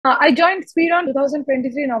I joined Speed on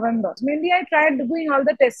 2023 November. Mainly, I tried doing all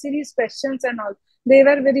the test series questions and all. They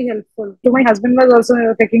were very helpful. To my husband was also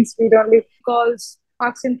taking Speed only calls,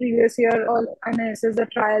 asked in previous year, all INISS, the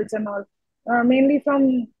trials and all. Mainly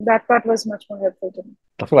from that part was much more helpful to me.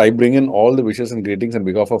 Doctor, I bring in all the wishes and greetings on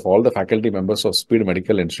behalf of all the faculty members of Speed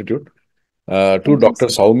Medical Institute to Thank you, Dr.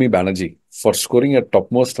 sir. Soumi Banerjee for scoring a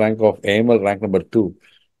topmost rank of AML rank number 2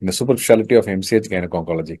 in the Super Speciality of MCH Gynaecological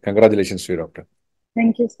Oncology. Congratulations to you, Doctor.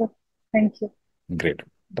 Thank you, sir. Thank you. Great.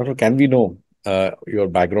 Doctor, can we know your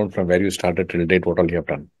background from where you started till date, what all you have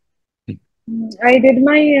done? I did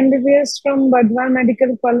my MBBS from Badwan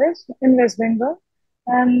Medical College in West Bengal,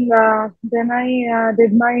 and then I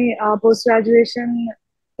did my post graduation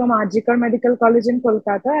from Arjikar Medical College in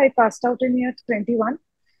Kolkata. I passed out in year 21.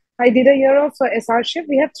 I did a year of SRship.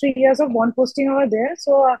 We have 3 years of bond posting over there,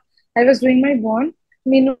 so I was doing my bond.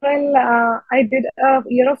 Meanwhile, I did a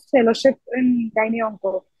year of fellowship in Gynae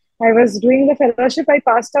Onco. I was doing the fellowship.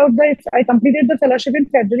 I completed the fellowship in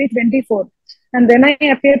February 24. And then I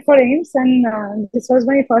appeared for AIMS, and this was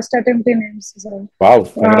my first attempt in AIMS. So, Wow,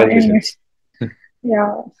 in, congratulations.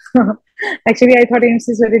 yeah. Actually, I thought AIMS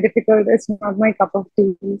is very difficult. It's not my cup of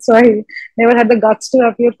tea. So I never had the guts to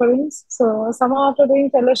appear for AIMS. So somehow after doing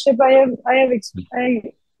fellowship,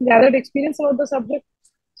 I gathered experience about the subject.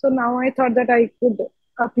 So now I thought that I could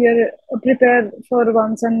prepare for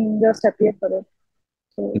once and just appear for it.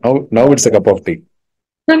 So Now that it's a cup was of tea.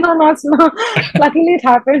 no, no, not no. Luckily, it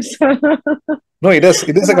happens. No, it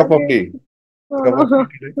is a cup of Luckily, tea. no, Cup of tea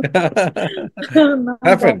no, today. not that.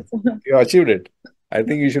 Happened. You achieved it. I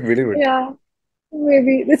think you should believe it. Yeah,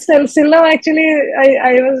 maybe it's still now. Actually,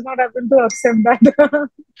 I was not able to accept that.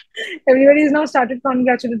 Everybody is now started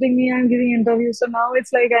congratulating me. I'm giving interviews, so now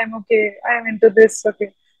it's like I'm okay. I'm into this.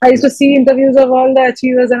 Okay. I used to see interviews of all the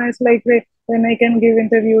achievers, and it's like, wait, when I can give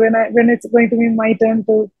interview, when it's going to be my turn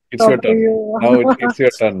to It's your talk to turn. you. Now it's your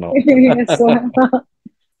turn now. Yes, sir.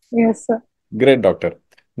 Yes, sir. Great, doctor.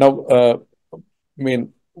 Now,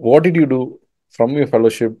 what did you do from your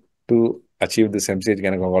fellowship to achieve this MCH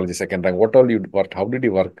Gynaecology second rank? What all you worked? How did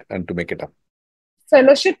you work and to make it up?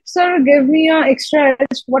 Fellowships give me a extra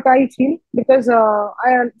edge, what I feel, because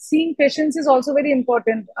seeing patients is also very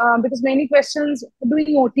important, because many questions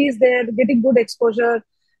doing OTs there, getting good exposure,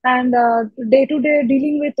 and day to day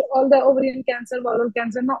dealing with all the ovarian cancer, bowel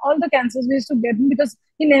cancer, now all the cancers we used to get, because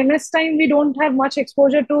in MS time we don't have much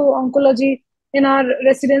exposure to oncology in our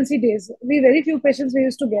residency days. We very few patients we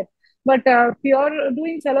used to get, but pure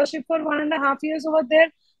doing fellowship for 1.5 years over there,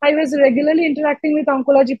 I was regularly interacting with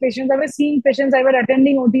oncology patients. I was seeing patients. I was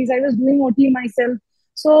attending OTs. I was doing OT myself.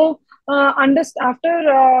 So,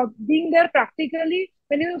 after being there practically,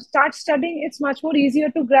 when you start studying, it's much more easier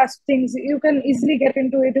to grasp things. You can easily get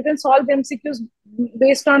into it. You can solve MCQs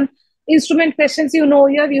based on instrument questions. You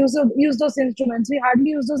have used those instruments. We hardly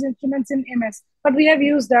use those instruments in MS, but we have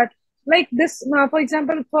used that. Like this, for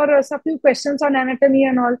example, for a few questions on anatomy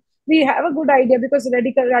and all, we have a good idea because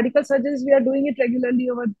radical surgeries we are doing it regularly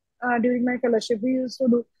over during my fellowship we used to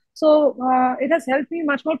do. So it has helped me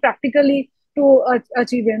much more practically to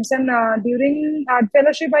achieve aims. And during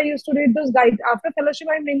fellowship I used to read those guides. After fellowship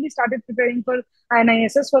I mainly started preparing for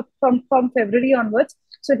INISS from February onwards.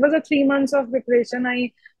 So it was a 3 months of preparation.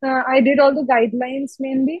 I did all the guidelines,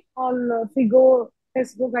 mainly all FIGO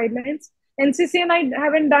SGO guidelines. NCCN I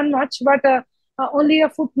haven't done much, but only a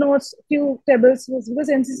footnotes, few tables, because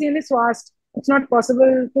NCCN is vast. It's not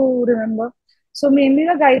possible to remember. So mainly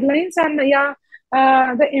the guidelines and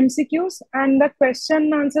the MCQs and the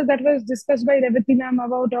question answer that was discussed by Revati ma'am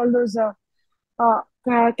about all those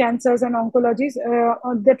cancers and oncologies,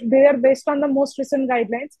 that they are based on the most recent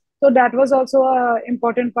guidelines. So that was also an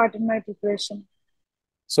important part in my preparation.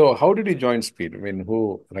 So, how did you join Speed?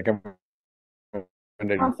 Who recommended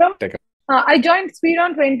you From take up? I joined Speed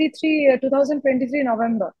on 2023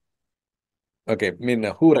 November. Okay,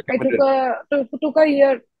 who I recommended? took a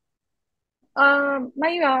year.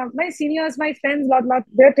 My seniors, my friends, lot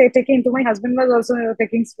they're taking to. My husband was also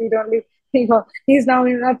taking Speed only. He's now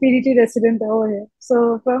in a PDT resident over here.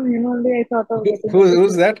 So from him only I thought of getting a Who's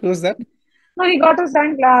ticket. that? Who's that? No, he got his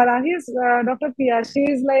rank. He's Dr. Pia.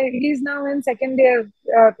 He's now in second year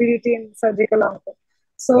PDT in surgical onco.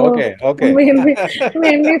 So Okay, okay. mainly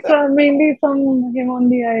from him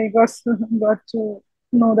only I got to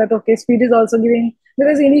know that okay, Speed is also giving,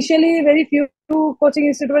 because initially very few coaching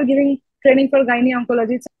institute were giving training for gynae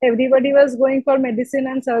oncology. Everybody was going for medicine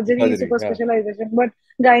and surgery, Surgery. super Yeah. specialization, but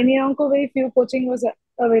gynae onco very few coaching was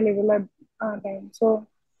available at time. So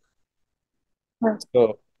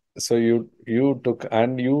So, so you took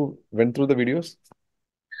and you went through the videos?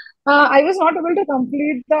 I was not able to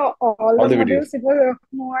complete all All the the videos. modules. It was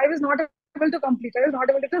no, I was not able to complete. I was not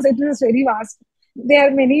able to because it was very vast. There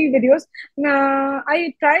are many videos.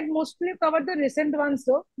 I tried mostly cover the recent ones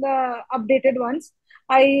though, the updated ones.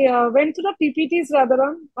 I went to the PPTs rather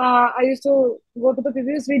on. I used to go to the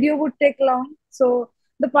PPTs. Video would take long, so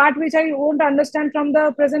the part which I won't understand from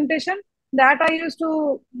the presentation, that I used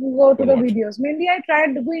to go to Don't the watch. videos. Mainly, I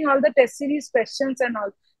tried doing all the test series questions and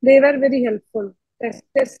all. They were very helpful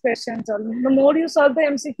test questions. The more you solve the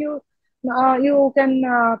MCQ, you can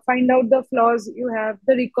find out the flaws you have,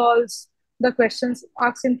 the recalls, the questions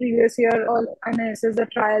asked in previous year, all INISS, the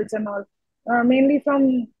trials and all. Mainly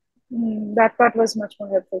from that part was much more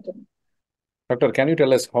helpful to me. Doctor, can you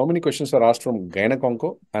tell us how many questions are asked from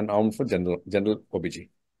Gynaeconco and how many for general OBG?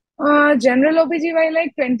 General OBGY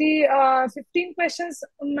like 15 questions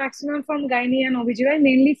maximum from Gynae and OBGY.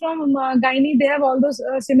 Mainly from Gynae, they have all those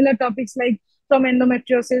similar topics like from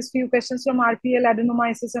endometriosis, few questions from RPL,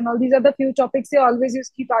 adenomyosis, and all. These are the few topics they always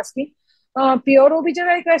just keep asking. Pure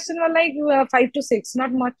OBGY question were like 5 to 6,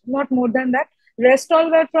 not much, not more than that. Rest all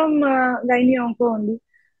were from Gynae Onco only.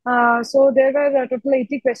 So there were total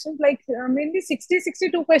 80 questions, like mainly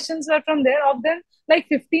 62 questions were from there. Of them, like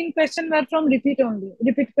 15 questions were from repeat only.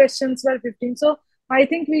 Repeat questions were 15. So I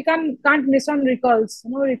think we can't miss on recalls.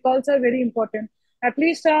 Recalls are very important. At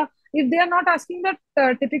least if they are not asking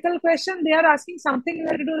that typical question, they are asking something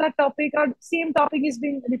related to that topic or same topic is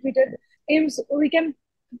being repeated. Aims we can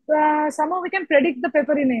somehow we can predict the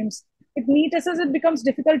paper in aims. If NEET assess, it becomes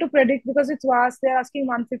difficult to predict because it's vast. They're asking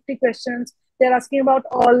 150 questions. They're asking about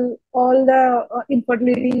all the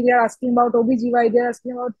infertility. They're asking about OBGY. They're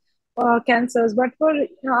asking about cancers. But for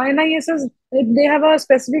INISS, they have a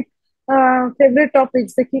specific favorite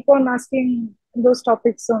topics. They keep on asking those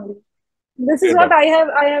topics only. This is Okay, what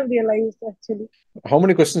doctor. I have realized actually. How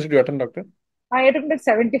many questions did you attend, doctor? I attempted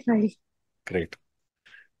 75. Great.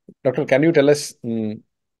 Doctor, can you tell us the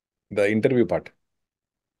interview part?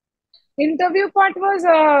 Interview part was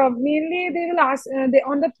mainly they will ask they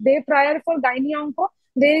on the day prior for gynae onco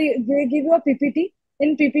they give you a PPT.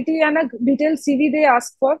 In PPT and a detailed CV they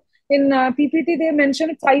ask for. In PPT they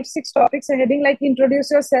mention 5 6 topics a heading like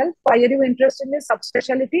introduce yourself, why are you interested in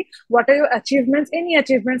subspecialty, what are your achievements, any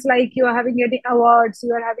achievements like you are having any awards,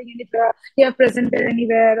 you are having any you have presented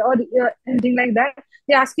anywhere or anything like that.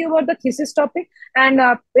 They ask you about the thesis topic and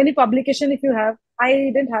any publication if you have. I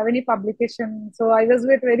didn't have any publication, so I was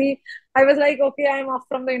with very I was like, okay, I'm off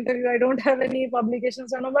from the interview. I don't have any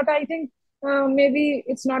publications or no, but I think maybe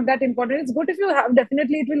it's not that important. It's good if you have,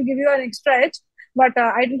 definitely it will give you an extra edge, but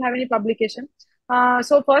I didn't have any publication.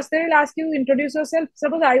 So first they will ask you introduce yourself.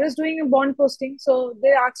 Suppose I was doing a bond posting, so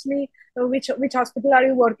they asked me which hospital are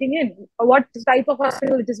you working in, what type of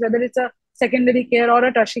hospital it is, whether it's a secondary care or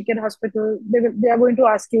a tertiary care hospital. They are going to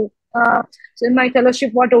ask you. So in my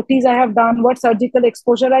fellowship, what OTs I have done, what surgical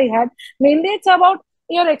exposure I had. Mainly, it's about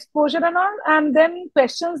your exposure and all. And then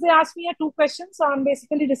questions, they asked me 2 questions on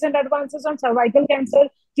basically recent advances on cervical cancer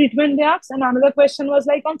treatment they asked. And another question was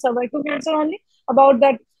like on cervical cancer only about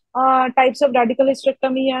that types of radical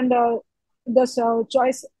hysterectomy and the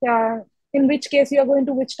choice in which case you are going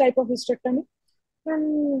to which type of hysterectomy.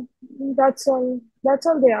 And that's all. That's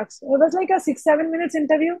all they asked. It was like a 6 7 minutes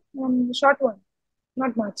interview, short one,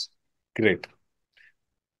 not much. Great.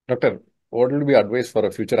 Doctor, what will be advice for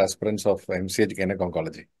a future aspirants of MCH Gynaecological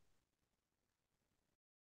Oncology?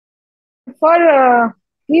 For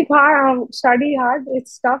keep hard, study hard.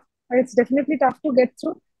 It's tough. It's definitely tough to get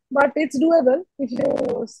through, but it's doable if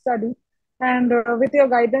you study. And with your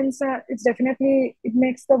guidance, it's definitely it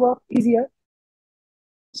makes the work easier.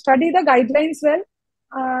 Study the guidelines well.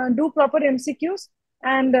 Do proper MCQs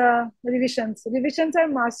and revisions. Revisions are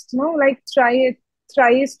must. No, like try it.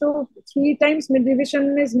 Thrice to 3 times mid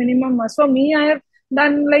revision is minimum must. For me, I have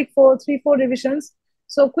done like 4 revisions.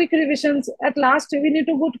 So quick revisions. At last, we need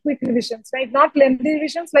to go to quick revisions, right? Not lengthy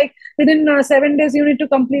revisions. Like within 7 days, you need to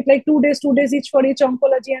complete like 2 days each for each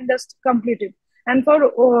oncology and just complete it. And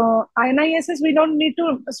for INISS, we don't need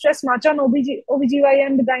to stress much on OBGY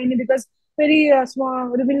and gynae because very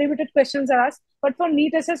small, limited questions are asked. But for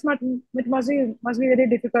NEET assessment, it must be very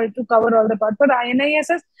difficult to cover all the part. For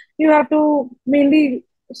INISS, you have to mainly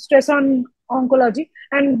stress on oncology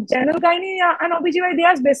and general gynae and OBGY. They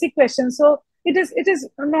ask basic questions, so it is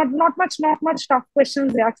not much tough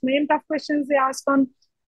questions they ask. Main tough questions they ask on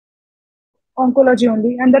oncology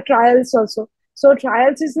only and the trials also. So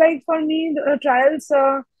trials is like for me trials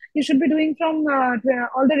you should be doing from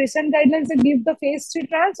all the recent guidelines that give the phase 3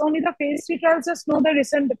 trials. Only the phase 3 trials, just know the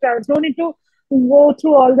recent trials. No need to go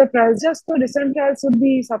through all the trials. Just the recent trials would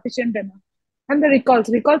be sufficient enough. And the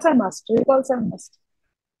recalls are must. Recalls are must.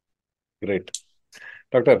 Great.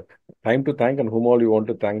 Doctor, time to thank and whom all you want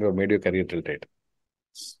to thank or made your career till date?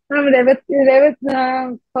 First of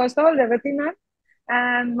all, Revati ma'am,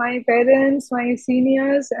 and my parents, my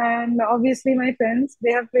seniors, and obviously my friends.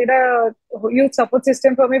 They have played a huge support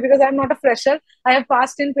system for me because I'm not a fresher. I have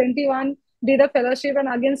passed in 21, did a fellowship, and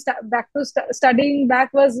again back to studying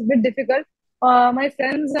back was a bit difficult. My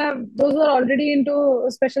friends have those who are already into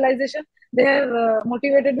specialization. They have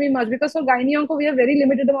motivated me much because for gynae onco we have very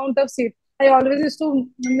limited amount of seat. I always used to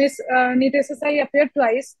miss NEET I appeared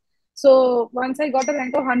twice. So once I got a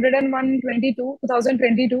rank of 101,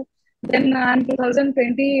 2022. Then in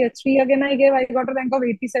 2023 again I got a rank of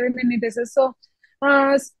 87 in NEET. So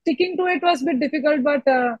sticking to it was a bit difficult, but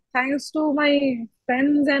thanks to my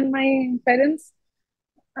friends and my parents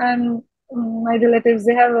and my relatives,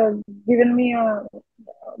 they have given me a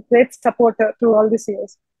great support through all these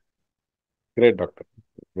years. Great, doctor.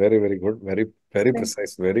 Very, very good. Very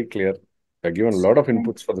precise, very clear. I've given a lot of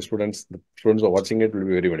inputs for the students. The students who are watching it will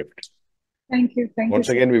be very benefited. Thank you. Once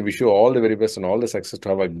again, we wish you all the very best and all the success to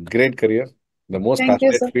have a great career. The most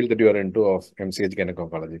passionate field that you are into of MCH Gynaecological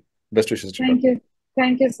Oncology. Best wishes to you. Thank you.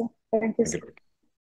 Thank you, sir. Thank you, sir.